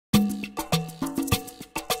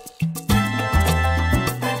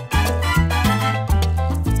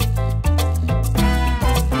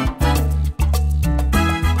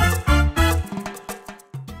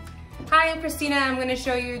I'm gonna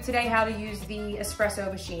show you today how to use the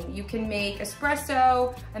espresso machine. You can make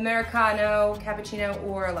espresso, Americano, cappuccino,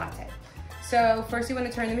 or a latte. So first you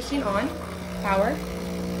wanna turn the machine on, power.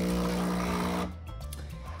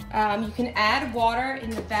 You can add water in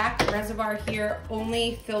the back reservoir here,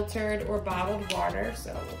 only filtered or bottled water.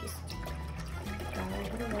 So we'll just add a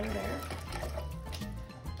little bit of water there.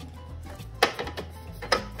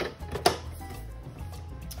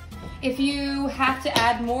 If you have to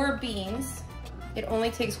add more beans, it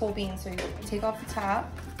only takes whole beans. So you take off the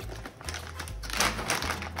top,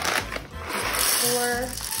 pour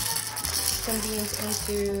some beans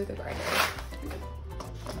into the grinder.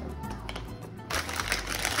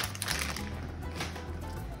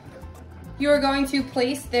 You are going to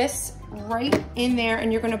place this right in there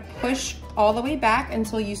and you're gonna push all the way back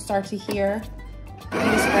until you start to hear the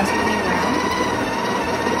espresso being around.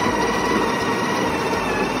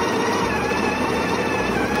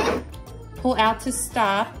 Pull out to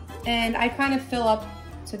stop, and I kind of fill up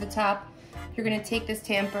to the top. You're gonna take this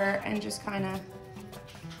tamper and just kind of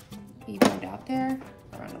even it out there,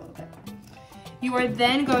 around a little bit. You are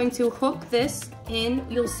then going to hook this in.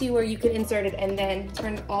 You'll see where you can insert it, and then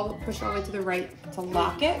push all the way to the right to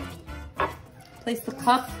lock it. Place the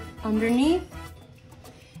cup underneath,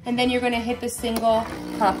 and then you're gonna hit the single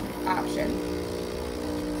cup option.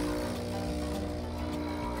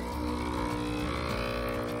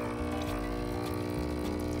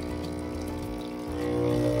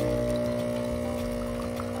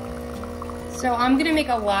 So I'm gonna make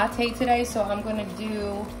a latte today, so I'm gonna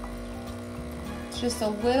do just a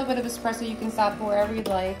little bit of espresso. You can stop wherever you'd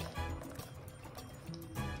like.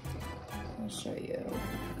 I'll show you.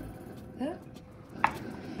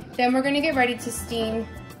 Then we're gonna get ready to steam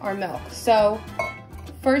our milk. So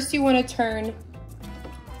first you wanna turn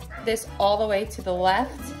this all the way to the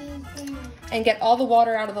left and get all the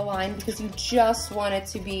water out of the line because you just want it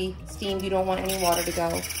to be steamed. You don't want any water to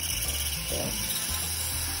go through.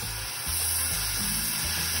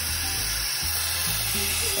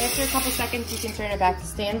 After a couple seconds, you can turn it back to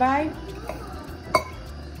standby. You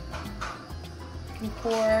can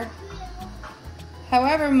pour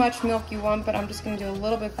however much milk you want, but I'm just gonna do a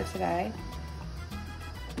little bit for today.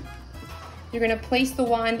 You're gonna place the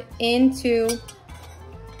wand into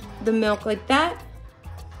the milk like that.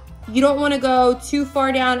 You don't wanna go too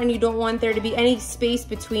far down, and you don't want there to be any space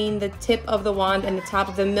between the tip of the wand and the top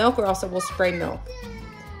of the milk, or else it will spray milk.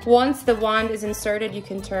 Once the wand is inserted, you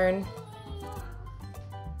can turn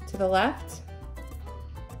to the left.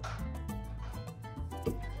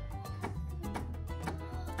 And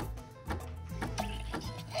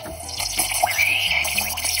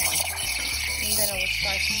then it will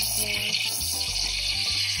start to steam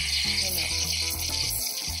the milk.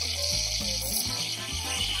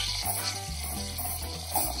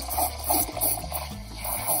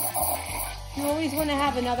 You always want to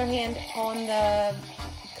have another hand on the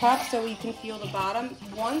cup so you can feel the bottom.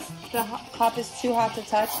 Once the cup is too hot to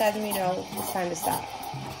touch, that's when you know it's time to stop.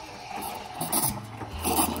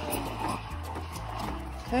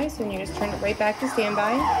 Okay, so then you just turn it right back to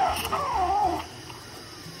standby.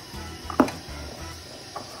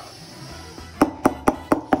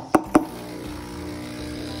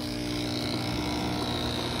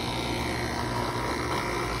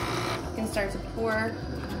 You can start to pour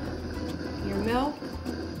your milk.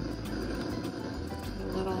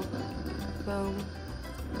 Boom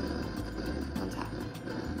on top.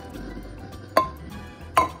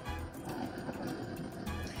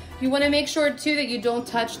 You want to make sure too that you don't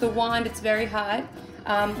touch the wand. It's very hot.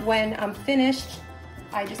 When I'm finished,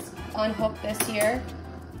 I just unhook this here,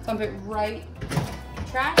 dump it right in the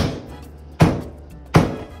trash,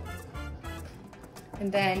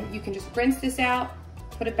 and then you can just rinse this out,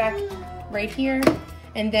 put it back right here,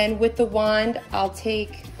 and then with the wand, I'll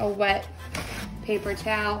take a wet paper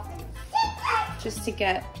towel just to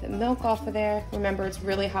get the milk off of there. Remember, it's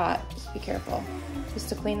really hot, just be careful. Just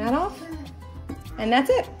to clean that off. And that's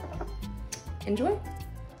it. Enjoy.